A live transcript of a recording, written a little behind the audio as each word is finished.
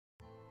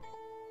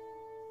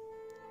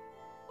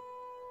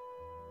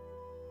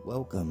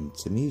Welcome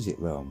to Music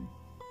Realm.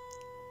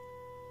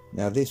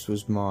 Now this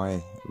was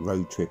my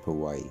road trip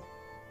away.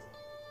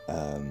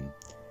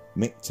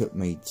 Mick took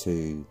me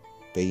to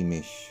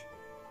Beamish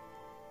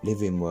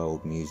Living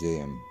World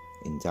Museum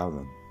in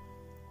Durham,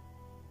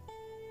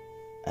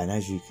 and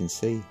as you can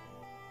see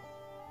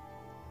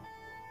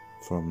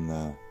from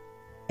the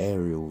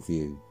aerial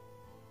view,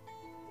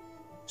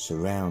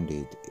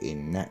 surrounded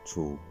in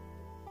natural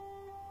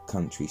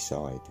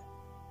countryside,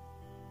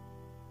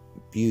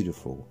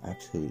 beautiful,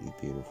 absolutely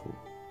beautiful.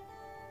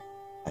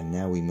 And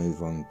now we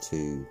move on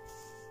to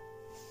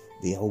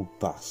the old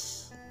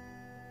bus.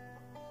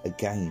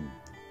 Again,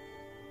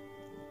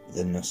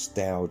 the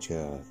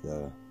nostalgia,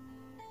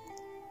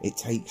 it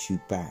takes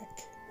you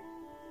back.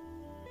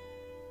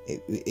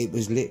 It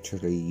was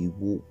literally, you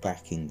walk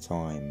back in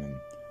time,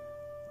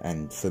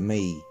 and for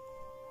me,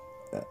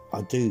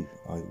 I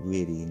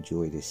really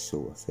enjoy this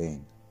sort of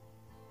thing.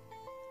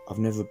 I've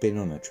never been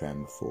on a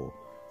tram before,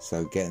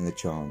 so getting the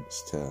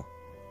chance to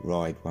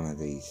ride one of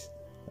these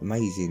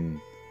amazing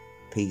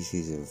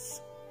pieces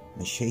of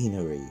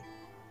machinery,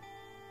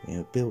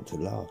 built to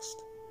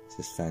last, it's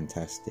just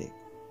fantastic.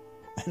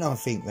 And I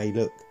think they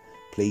look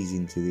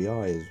pleasing to the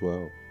eye as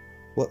well.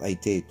 What they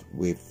did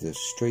with the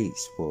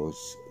streets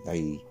was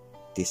they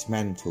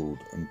dismantled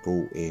and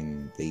brought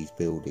in these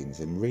buildings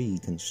and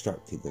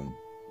reconstructed them,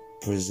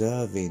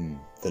 preserving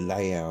the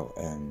layout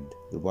and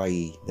the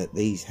way that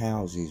these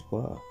houses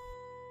were.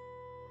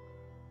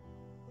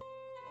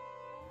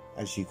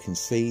 As you can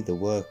see, the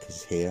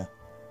workers here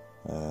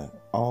are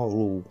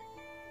all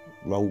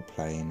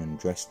role-playing and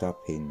dressed up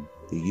in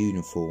the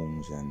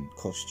uniforms and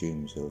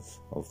costumes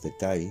of the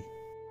day.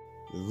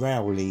 The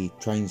Rowley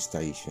train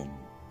station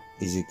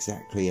is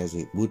exactly as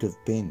it would have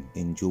been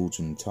in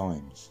Georgian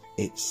times.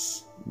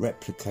 Its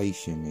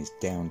replication is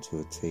down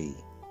to a T,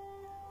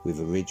 with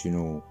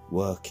original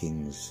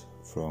workings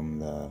from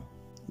the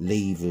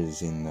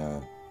levers in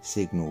the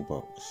signal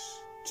box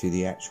to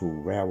the actual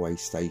railway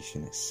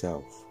station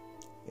itself.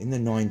 In the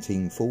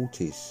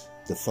 1940s,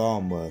 the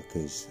farm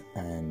workers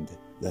and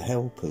the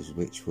helpers,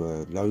 which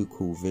were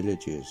local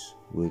villagers,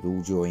 would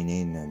all join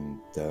in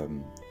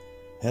and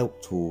help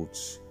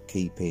towards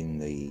keeping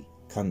the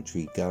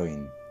country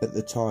going at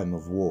the time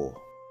of war.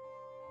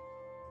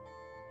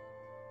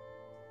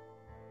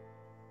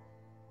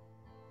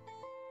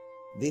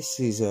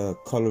 This is a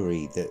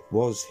colliery that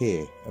was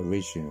here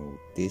original.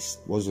 This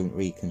wasn't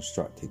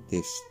reconstructed,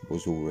 this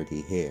was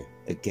already here.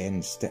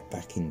 Again, step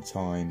back in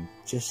time,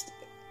 just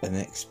an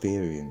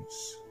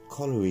experience.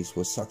 Collieries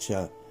were such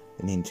an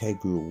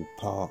integral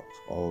part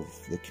of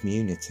the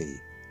community,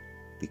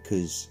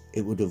 because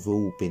it would have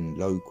all been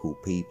local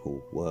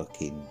people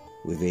working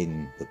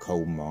within the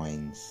coal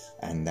mines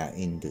and that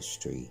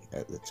industry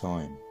at the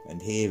time.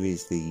 And here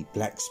is the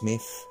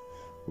blacksmith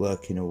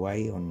working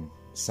away on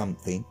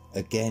something.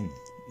 Again,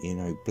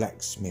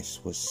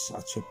 blacksmiths was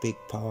such a big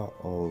part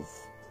of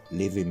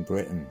living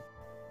Britain.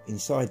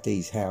 Inside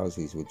these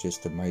houses were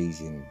just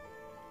amazing,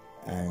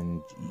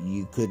 and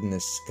you couldn't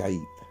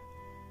escape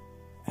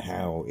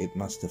how it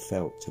must have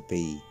felt to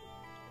be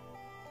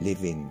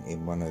living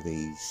in one of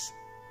these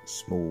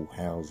small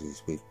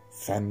houses with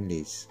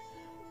families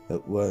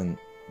that weren't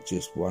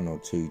just one or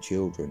two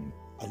children.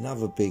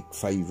 Another big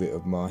favourite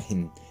of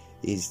mine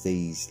is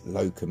these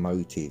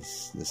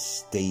locomotives, the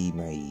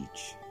steam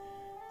age,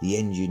 the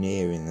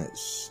engineering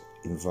that's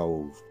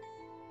involved.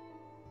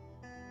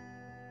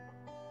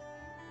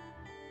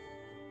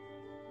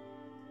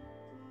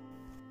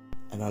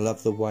 And I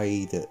love the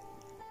way that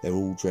they're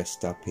all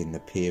dressed up in the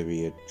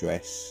period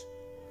dress,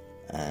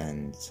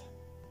 and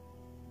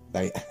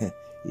they,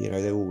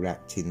 they're all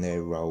acting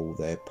their role,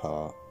 their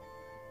part,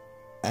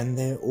 and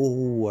they're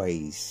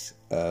always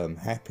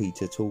happy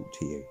to talk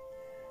to you.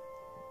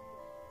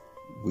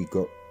 We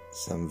got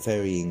some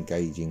very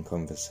engaging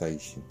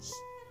conversations.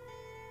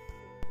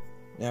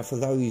 Now, for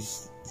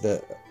those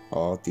that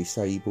are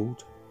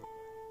disabled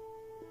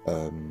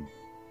and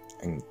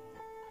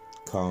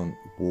can't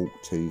walk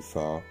too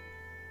far,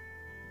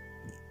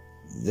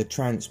 the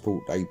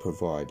transport they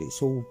provide,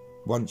 it's all,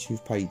 once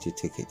you've paid your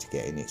ticket to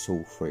get in, it's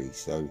all free,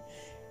 so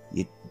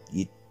you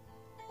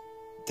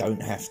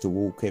don't have to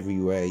walk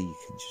everywhere. You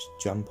can just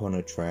jump on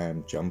a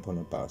tram, jump on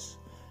a bus.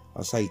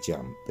 I say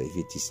jump, but if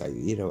you're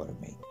disabled, you know what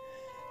I mean.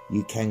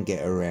 You can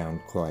get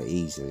around quite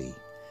easily,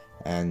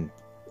 and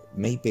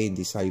me being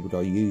disabled,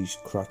 I used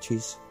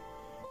crutches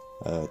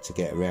to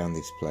get around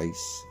this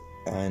place,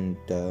 and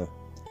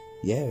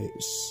yeah,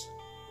 it's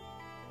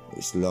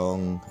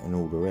long and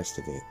all the rest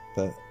of it,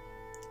 but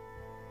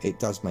it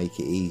does make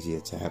it easier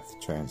to have the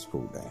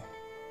transport there.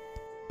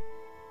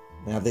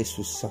 Now, this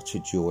was such a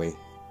joy.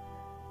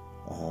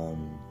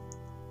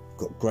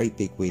 Got great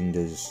big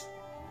windows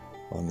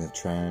on the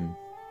tram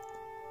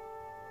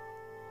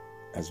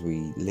as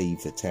we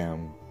leave the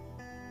town,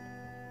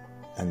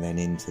 and then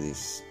into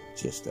this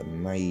just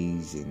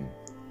amazing,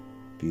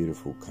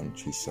 beautiful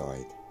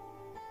countryside.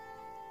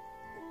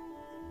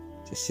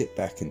 Just sit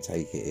back and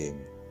take it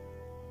in,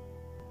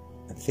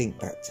 and think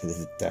back to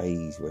the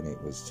days when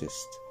it was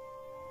just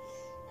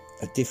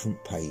a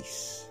different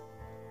pace,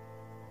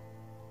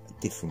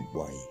 different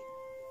way.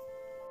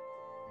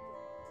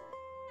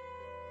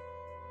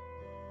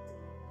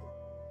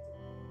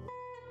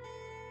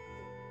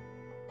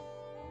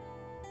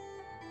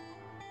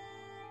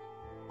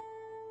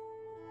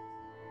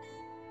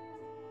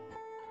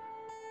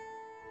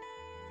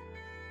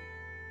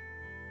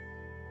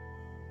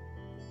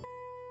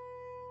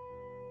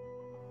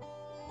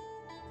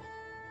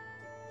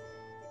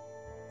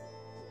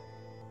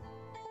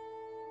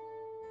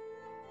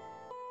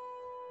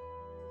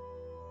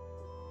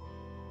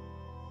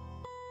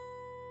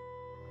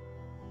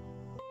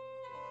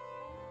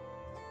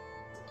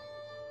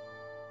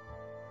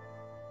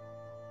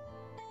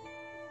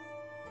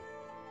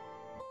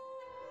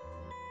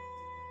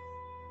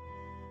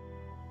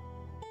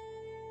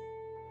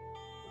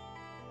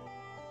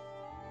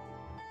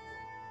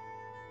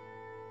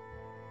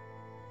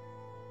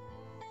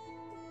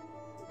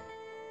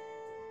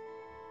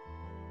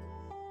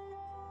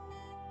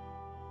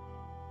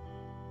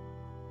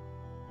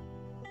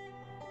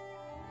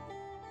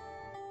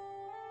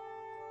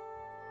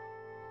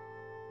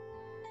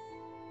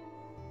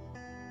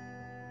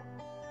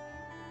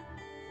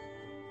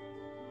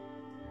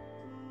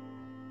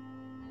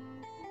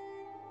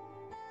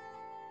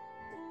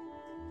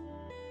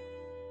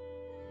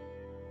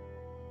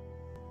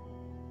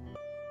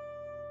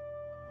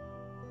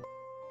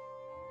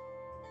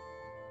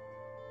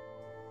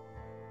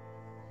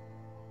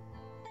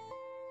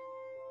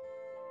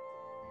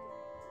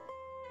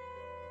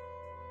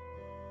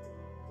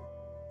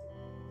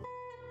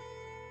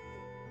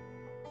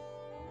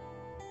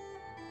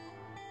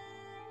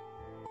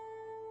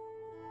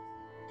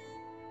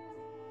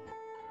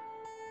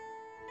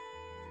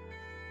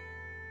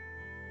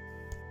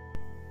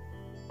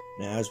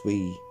 Now, as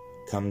we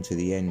come to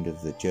the end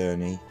of the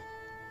journey,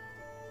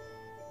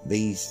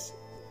 these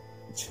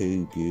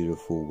two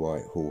beautiful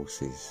white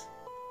horses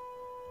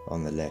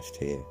on the left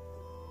here,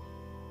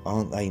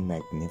 aren't they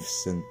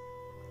magnificent?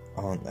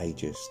 Aren't they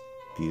just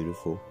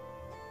beautiful?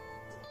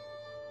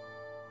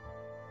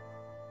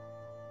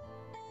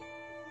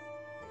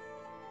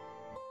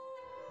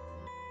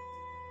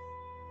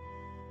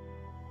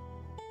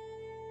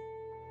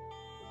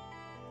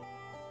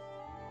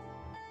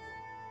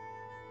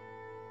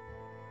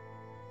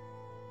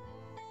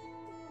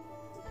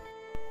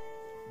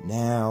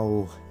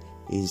 Now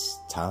is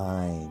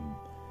time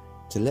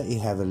to let you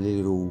have a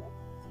little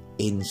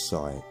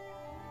insight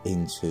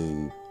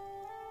into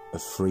a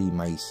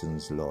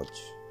Freemason's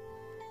lodge.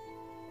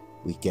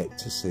 We get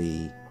to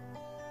see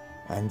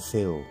and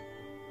feel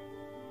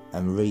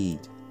and read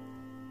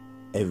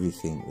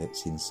everything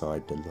that's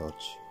inside the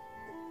lodge.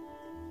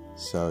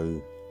 So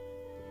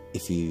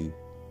if you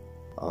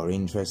are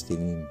interested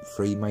in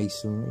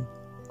Freemasonry,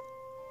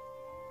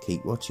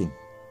 keep watching.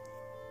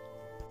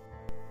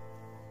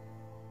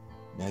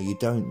 Now, you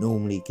don't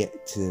normally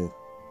get to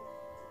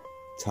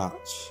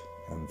touch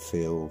and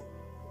feel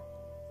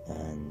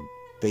and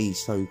be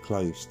so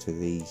close to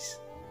these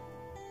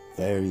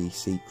very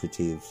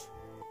secretive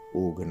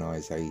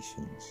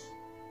organisations.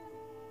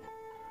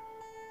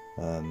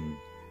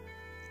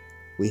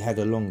 We had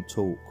a long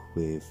talk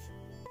with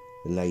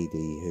the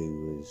lady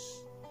who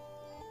was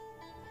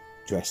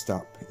dressed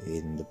up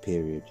in the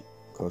period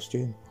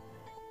costume,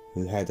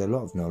 who had a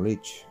lot of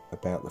knowledge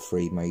about the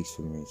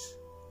Freemasonries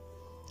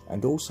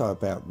and also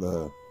about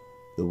the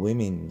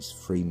women's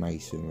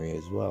Freemasonry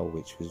as well,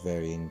 which was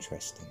very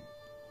interesting.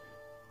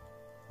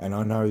 And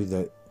I know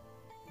that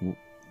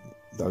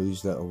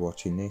those that are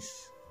watching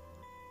this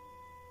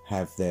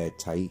have their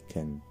take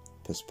and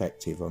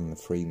perspective on the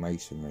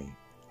Freemasonry,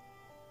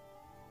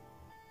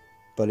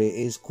 but it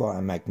is quite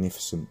a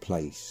magnificent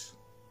place.